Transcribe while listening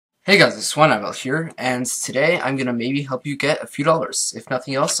Hey guys, it's whynabile here, and today I'm gonna maybe help you get a few dollars. If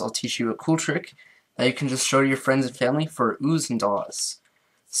nothing else, I'll teach you a cool trick that you can just show to your friends and family for oohs and ahs.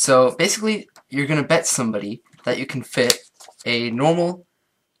 So basically, you're gonna bet somebody that you can fit a normal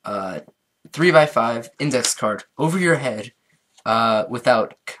 3x5 index card over your head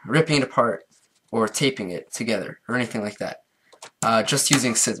without ripping it apart or taping it together or anything like that. Just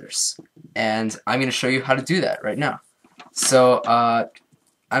using scissors. And I'm gonna show you how to do that right now. So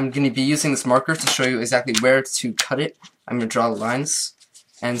I'm going to be using this marker to show you exactly where to cut it. I'm going to draw the lines.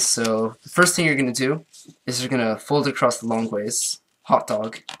 And so the first thing you're going to do is you're going to fold it across the long ways, hot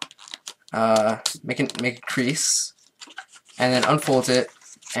dog, make a crease, and then unfold it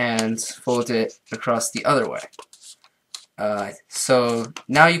and fold it across the other way. So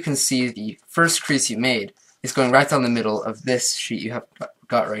now you can see the first crease you made is going right down the middle of this sheet you have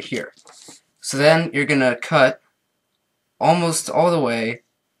got right here. So then you're going to cut almost all the way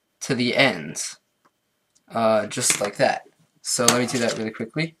to the end, just like that. So let me do that really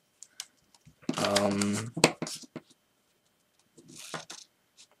quickly. You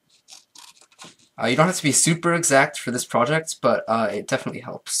don't have to be super exact for this project, but it definitely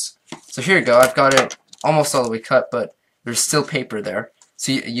helps. So here you go, I've got it almost all the way cut, but there's still paper there,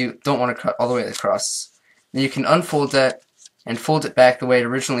 so you don't want to cut all the way across. Then you can unfold that and fold it back the way it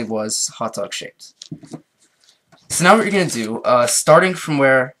originally was, hot dog shaped. So now what you're going to do, starting from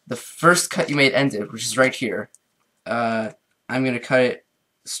where the first cut you made ended, which is right here, I'm going to cut it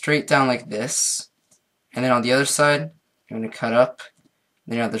straight down like this, and then on the other side, I'm going to cut up,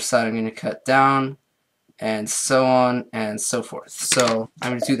 and then on the other side I'm going to cut down, and so on and so forth. So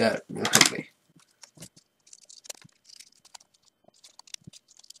I'm going to do that really quickly.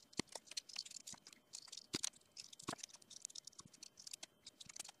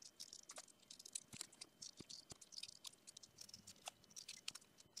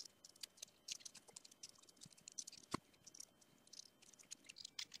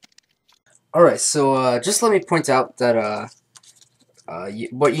 Alright, so just let me point out that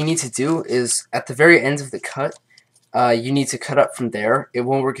what you need to do is at the very end of the cut, you need to cut up from there. It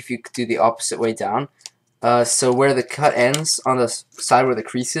won't work if you do the opposite way down. So where the cut ends, on the side where the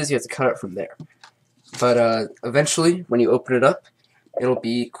crease is, you have to cut it from there. But eventually, when you open it up, it'll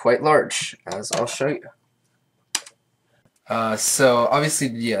be quite large, as I'll show you. So obviously,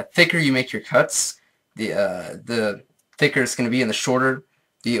 the thicker you make your cuts, the thicker it's going to be, and the shorter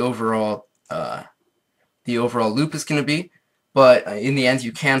the overall loop is going to be. But in the end,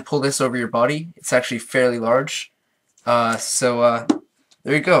 you can pull this over your body. It's actually fairly large. So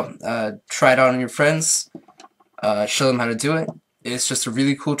there you go. Try it out on your friends. Show them how to do it. It's just a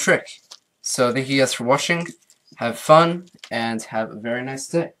really cool trick. So thank you guys for watching. Have fun, and have a very nice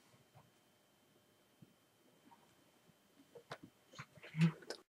day.